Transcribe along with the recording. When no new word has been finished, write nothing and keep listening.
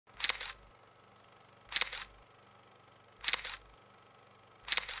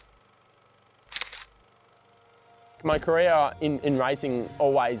My career in racing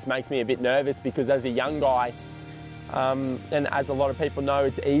always makes me a bit nervous because as a young guy, and as a lot of people know,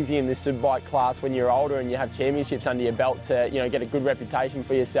 it's easy in this Superbike class when you're older and you have championships under your belt to get a good reputation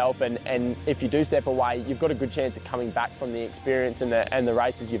for yourself, and if you do step away, you've got a good chance of coming back from the experience and the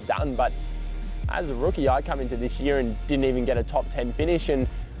races you've done. But as a rookie, I come into this year and didn't even get a top 10 finish, and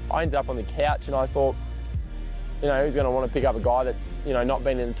I ended up on the couch and I thought, who's going to want to pick up a guy that's not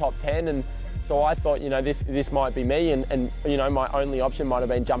been in the top 10? And so I thought, this might be me, and my only option might have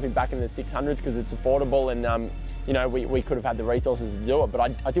been jumping back into the 600s because it's affordable, and we could have had the resources to do it, but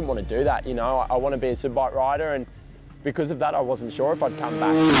I didn't want to do that. I want to be a Superbike rider, and because of that, I wasn't sure if I'd come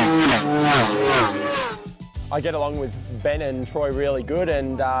back. I get along with Ben and Troy really good,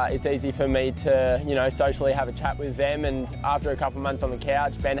 and it's easy for me to, socially have a chat with them. And after a couple of months on the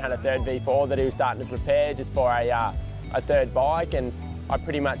couch, Ben had a third V4 that he was starting to prepare just for a third bike, and I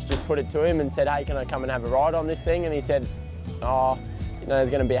pretty much just put it to him and said, hey, can I come and have a ride on this thing? And he said, oh, there's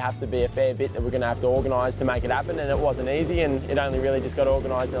going to have to be a fair bit that we're going to have to organise to make it happen, and it wasn't easy, and it only really just got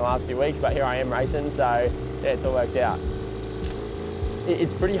organised in the last few weeks, but here I am racing, so yeah, it's all worked out.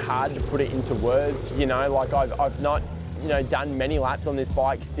 It's pretty hard to put it into words, like I've not, done many laps on this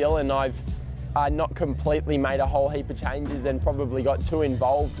bike still, and I've not completely made a whole heap of changes and probably got too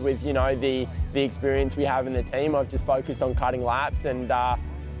involved with, the experience we have in the team. I've just focused on cutting laps, and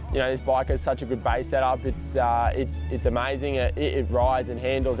this bike has such a good base setup. It's amazing. It rides and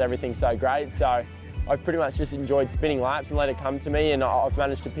handles everything so great. So I've pretty much just enjoyed spinning laps and let it come to me, and I've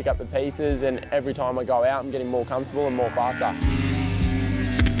managed to pick up the pieces, and every time I go out I'm getting more comfortable and more faster.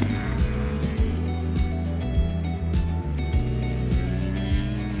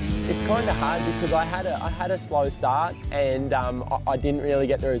 It's kind of hard because I had a slow start, and I didn't really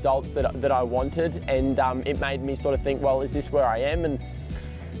get the results that I wanted, and it made me sort of think, well, is this where I am? And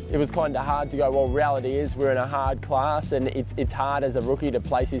it was kind of hard to go, well, reality is we're in a hard class, and it's hard as a rookie to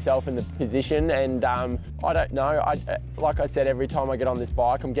place yourself in the position, and I don't know. Like I said, every time I get on this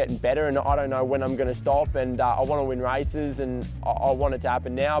bike I'm getting better, and I don't know when I'm going to stop, and I want to win races, and I want it to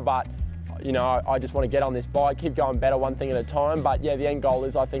happen now, but I just want to get on this bike, keep going better one thing at a time. But yeah, the end goal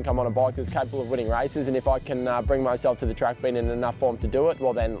is I think I'm on a bike that's capable of winning races, and if I can bring myself to the track being in enough form to do it,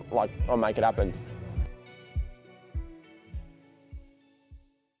 well then, I'll make it happen.